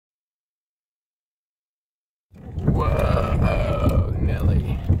Whoa,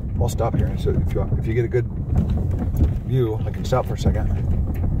 Nelly. I'll stop here. So if you get a good view, I can stop for a second.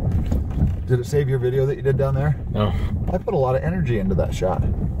 Did it save your video that you did down there? No. I put a lot of energy into that shot.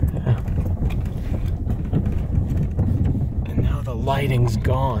 Yeah. And now the lighting's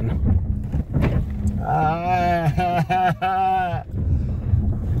gone.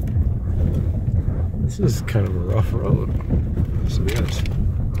 This is kind of a rough road. Yes, it is.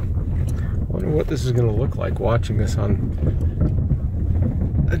 I wonder what this is going to look like watching this on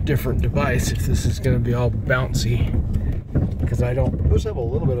a different device, if this is going to be all bouncy. Because I don't... Those have a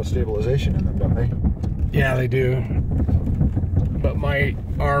little bit of stabilization in them, don't they? Yeah, they do. But my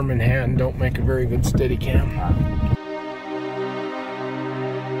arm and hand don't make a very good steady cam.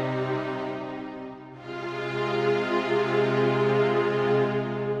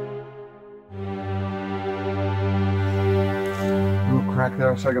 Crack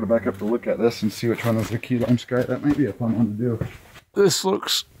there, so I gotta back up to look at this and see which one is the key lime strike. That might be a fun one to do. This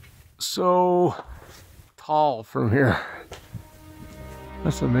looks so tall from here.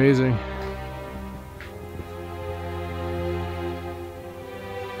 That's amazing.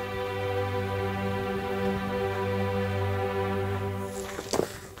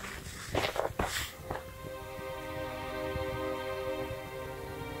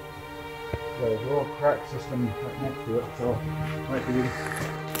 There's a little crack system right next to it, so might be.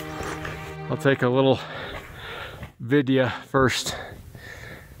 I'll take a little video first.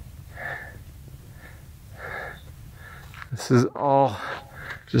 This is all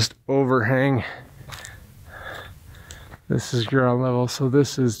just overhang. This is ground level, so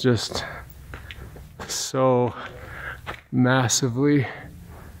this is just so massively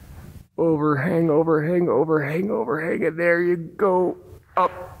overhang, overhang, overhang, overhang, and there you go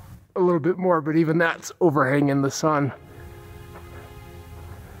up a little bit more, but even that's overhanging the sun.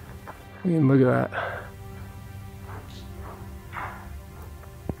 I mean, look at that.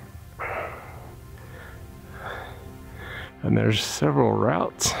 And there's several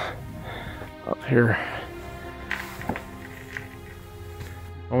routes up here.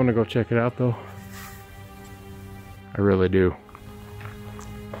 I want to go check it out though. I really do.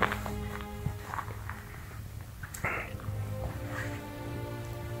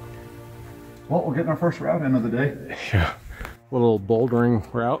 Well, we're getting our first route in of the day. Yeah, little bouldering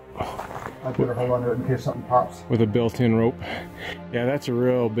route. I better hold on to it in case something pops. With a built-in rope. Yeah, that's a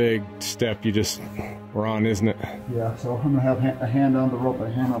real big step you just were on, isn't it? Yeah, so I'm gonna have a hand on the rope,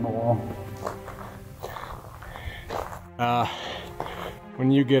 a hand on the wall.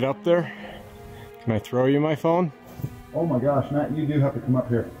 When you get up there, can I throw you my phone? Oh my gosh, Matt, you do have to come up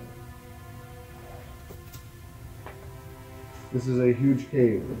here. This is a huge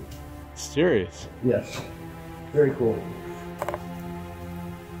cave. Serious? Yes, very cool.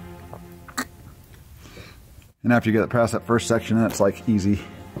 And after you get past that first section, then it's like easy.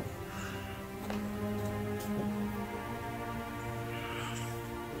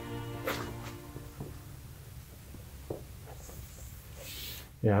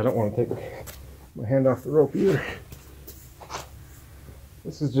 Yeah, I don't want to take my hand off the rope either.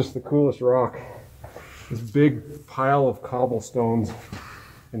 This is just the coolest rock. This big pile of cobblestones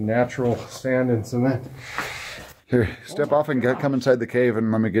and natural sand and cement. Here, step off and come inside the cave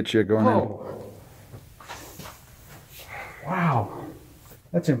and let me get you going in. Wow,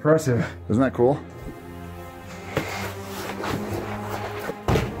 that's impressive. Isn't that cool?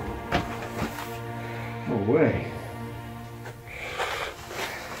 No way.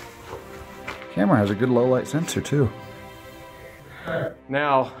 Camera has a good low light sensor too.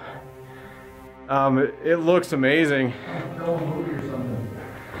 Now, it looks amazing.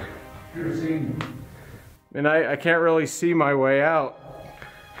 And I can't really see my way out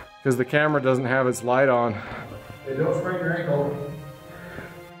because the camera doesn't have its light on. Hey, don't sprain your ankle.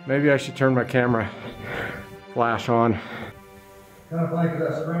 Maybe I should turn my camera flash on. Kind of funny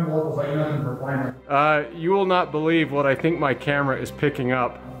because that scramble looks like nothing for climber. You will not believe what I think my camera is picking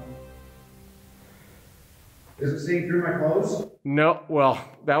up. Is it seeing through my clothes? No, well,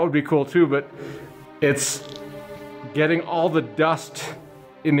 that would be cool too, but it's getting all the dust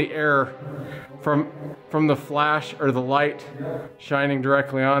in the air from the flash or the light shining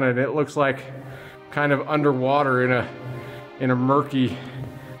directly on it. It looks like kind of underwater in a murky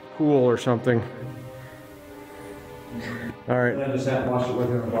pool or something. All right. I just have to wash it with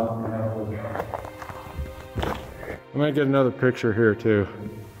you. I might get another picture here too.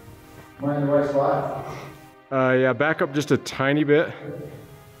 Am I in the right spot? Yeah, back up just a tiny bit.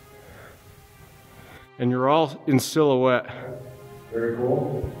 And you're all in silhouette. Very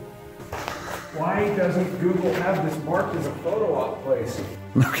cool. Why doesn't Google have this marked as a photo op place?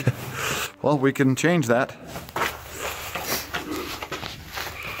 Okay. Well, we can change that.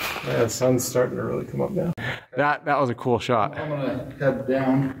 Yeah, the sun's starting to really come up now. That was a cool shot. I'm gonna head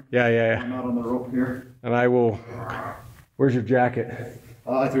down. Yeah. I'm not on the rope here. And I will. Where's your jacket?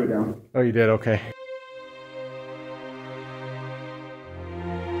 I threw it down. Oh, you did? Okay.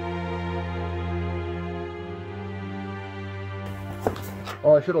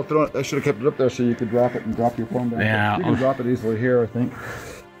 Oh, I should have thrown it. I should have kept it up there so you could drop it and drop your phone down. Yeah. You can drop it easily here, I think.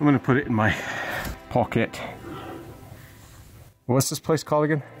 I'm gonna put it in my pocket. What's this place called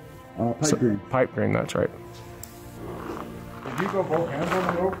again? Pipe dream. Pipe dream, that's right. Did you go both hands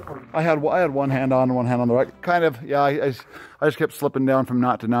on the rope? Or? I had one hand on and one hand on the right. Kind of, yeah. I just kept slipping down from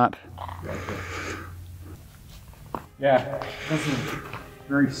knot to knot. Yeah, this is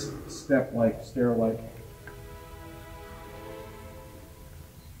very step-like, stair-like.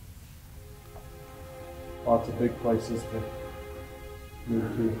 Lots of big places to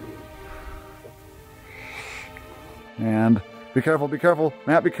move to. And be careful,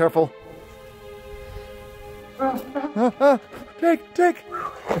 Matt, be careful. Take.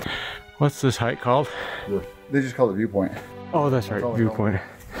 What's this height called? They just call it viewpoint. Oh, that's right, viewpoint.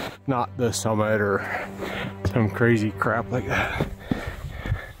 Not the summit or some crazy crap like that.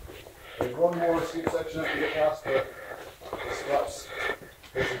 There's one more steep section to get past the steps.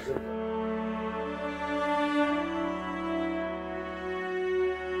 This is it.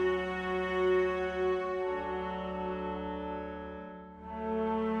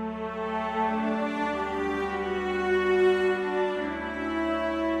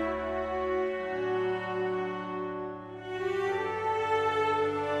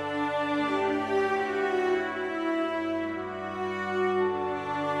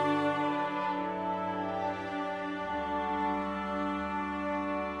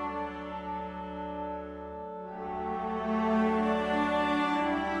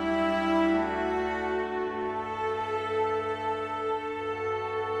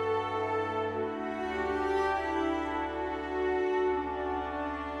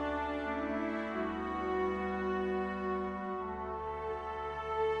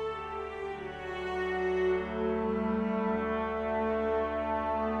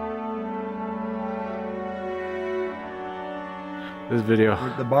 This video.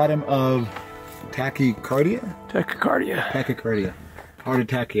 We're at the bottom of Tachycardia? Tachycardia. Heart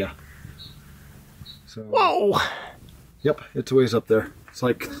attachia. So, Whoa! Yep, it's a ways up there. It's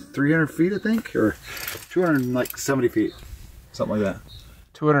like 300 feet, I think, or 270 feet. Something like that.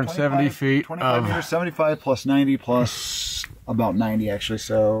 270 feet 25 meters, 75 plus 90 plus about 90 actually,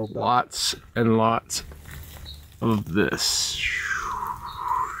 so. Lots and lots of this.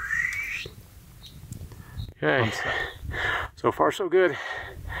 Okay. So far, so good.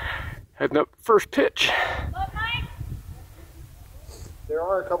 Heading up first pitch. There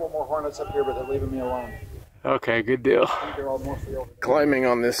are a couple more hornets up here, but they're leaving me alone. Okay, good deal. I think they're all mostly over there. Climbing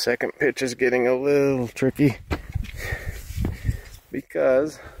on this second pitch is getting a little tricky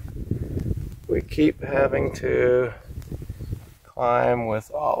because we keep having to climb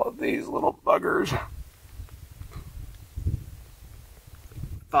with all of these little buggers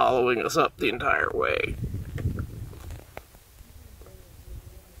following us up the entire way.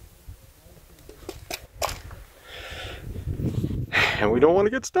 And we don't want to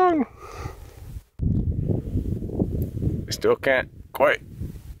get stung. We still can't quite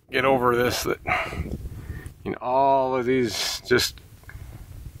get over this, that all of these just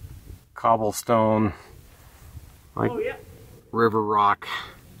cobblestone, like river rock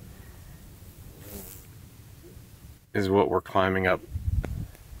is what we're climbing up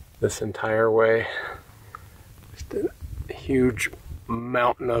this entire way. Just a huge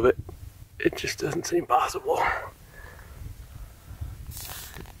mountain of it. It just doesn't seem possible.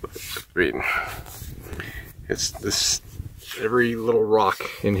 I mean, it's this, every little rock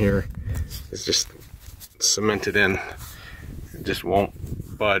in here is just cemented in. It just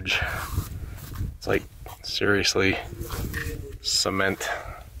won't budge. It's like seriously cement.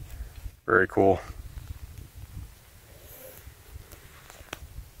 Very cool.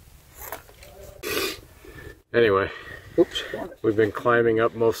 Anyway, we've been climbing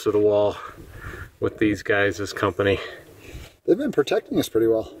up most of the wall with these guys as company. They've been protecting us pretty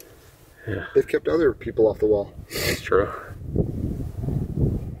well. Yeah. They've kept other people off the wall. That's true.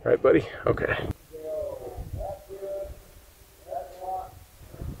 Right, buddy? Okay.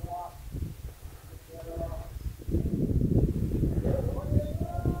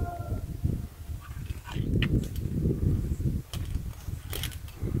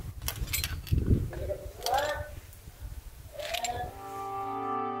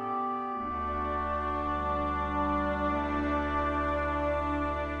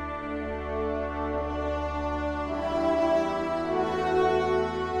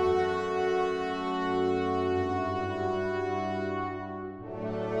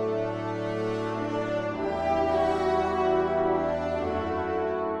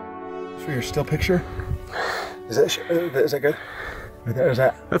 For your still picture. Is that good? Right there, is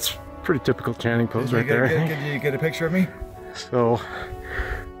that? That's pretty typical Channing pose right there. Did you get a picture of me? So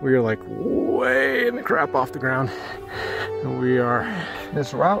we are like way in the crap off the ground. And we are...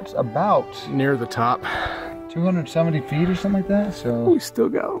 This route's about... near the top. 270 feet or something like that, so... We still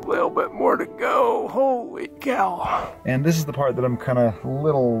got a little bit more to go. Holy cow. And this is the part that I'm kind of a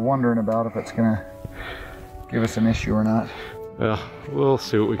little wondering about if it's gonna give us an issue or not. Well, we'll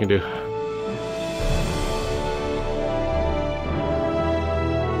see what we can do.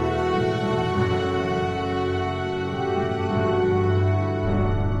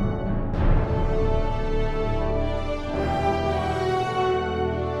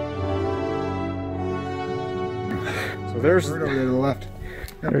 So there's Bird over there to the left.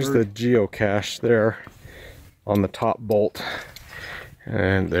 There's the geocache there on the top bolt.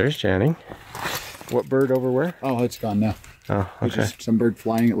 And there's Channing. What bird over where? Oh, it's gone now. Oh, okay. Just some bird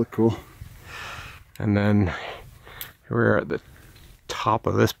flying, it looked cool. And then we're at the top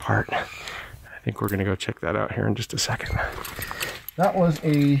of this part. I think we're gonna go check that out here in just a second. That was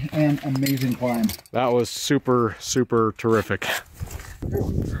an amazing climb. That was super, super terrific.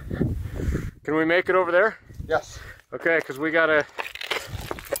 Can we make it over there? Yes. Okay, because we got a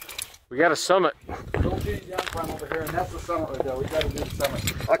summit. Don't get down climb over here, and that's the summit right there. We gotta do the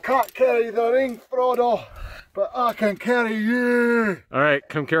summit. I can't carry the ring, Frodo, but I can carry you. All right,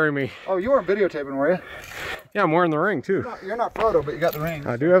 come carry me. Oh, you weren't videotaping, were you? Yeah, I'm wearing the ring too. You're not Frodo, but you got the ring.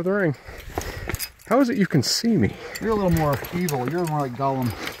 I do have the ring. How is it you can see me? You're a little more evil. You're more like Gollum.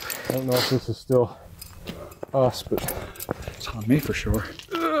 I don't know if this is still us, but it's on me for sure. It's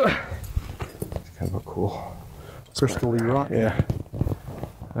kind of a cool crystal-y rock. Yeah.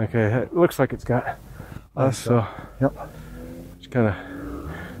 Okay, it looks like it's got us, so yep. Just kind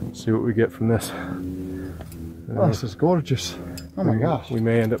of see what we get from this. Oh, this is gorgeous. Oh my gosh. We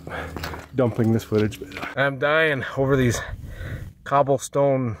may end up dumping this footage, but I'm dying over these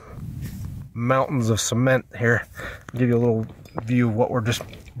cobblestone mountains of cement here. I'll give you a little view of what we're just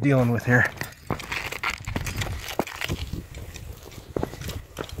dealing with here.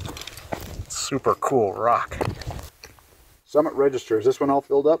 Super cool rock. Summit register. Is this one all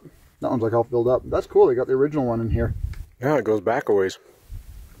filled up? That one's like all filled up. That's cool. They got the original one in here. Yeah, it goes back a ways.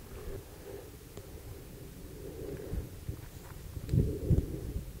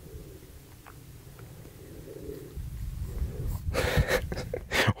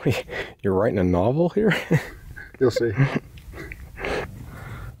 You're writing a novel here? You'll see.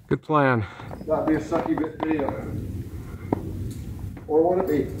 Good plan. That'd be a sucky bit video. Or would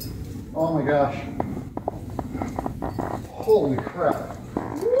it be? Oh my gosh. Holy crap.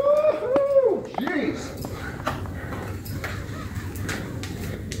 Woohoo! Jeez!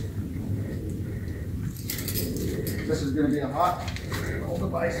 This is going to be a hot old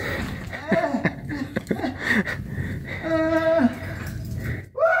device.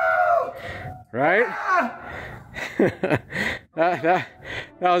 Right? that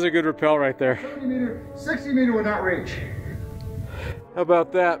was a good rappel right there. 60 meter would not reach. How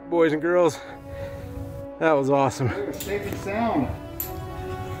about that, boys and girls? That was awesome. It was safe and sound.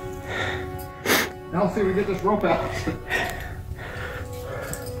 Now let's see if we get this rope out.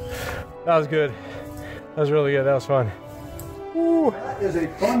 That was good. That was really good. That was fun. Ooh, that is a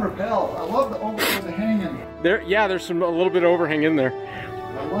fun rappel. I love the hanging. Yeah, there's a little bit of overhang in there.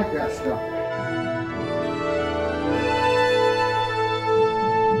 I like that stuff.